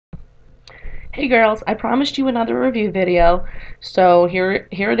Hey girls, I promised you another review video, so here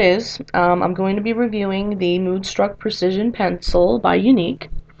it is. I'm going to be reviewing the Moodstruck Precision Pencil by Younique,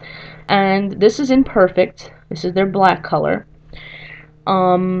 and this is in Perfect. This is their black color.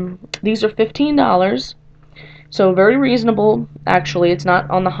 These are $15, so very reasonable. Actually, it's not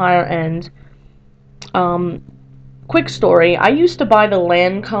on the higher end. Quick story: I used to buy the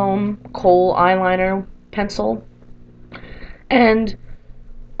Lancome Kohl eyeliner pencil, and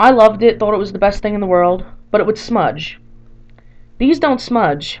I loved it, thought it was the best thing in the world, but it would smudge. These don't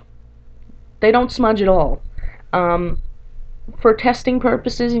smudge. They don't smudge at all. Um, for testing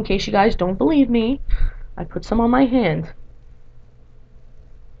purposes, in case you guys don't believe me, I put some on my hand.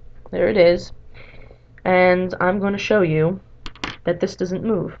 There it is. And I'm going to show you that this doesn't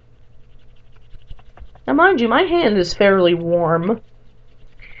move. Now mind you, my hand is fairly warm.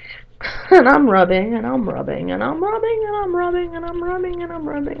 And I'm rubbing, and I'm rubbing, and I'm rubbing, and I'm rubbing, and I'm rubbing, and I'm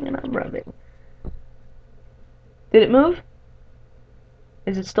rubbing, and I'm rubbing. Did it move?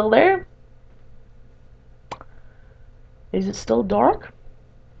 Is it still there? Is it still dark?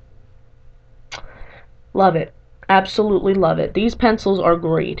 Love it. Absolutely love it. These pencils are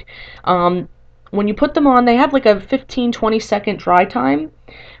great. When you put them on, they have like a 15-20 second dry time,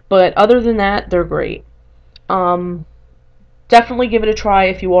 but other than that, they're great. Definitely give it a try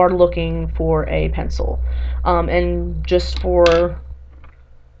if you are looking for a pencil. And just for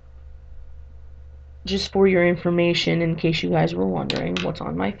your information, in case you guys were wondering what's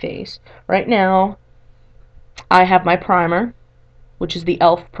on my face, right now I have my primer, which is the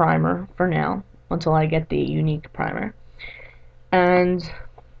e.l.f. primer for now, until I get the Younique primer, and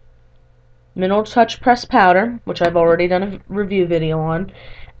Mineral Touch Pressed Powder, which I've already done a review video on,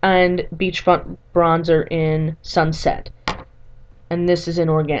 and Beachfront Bronzer in Sunset, and this is in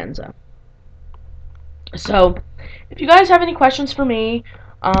Organza. So, if you guys have any questions for me,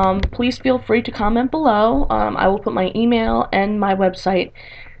 please feel free to comment below. I will put my email and my website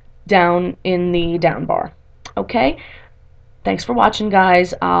down in the down bar. Okay? Thanks for watching,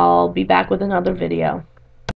 guys. I'll be back with another video.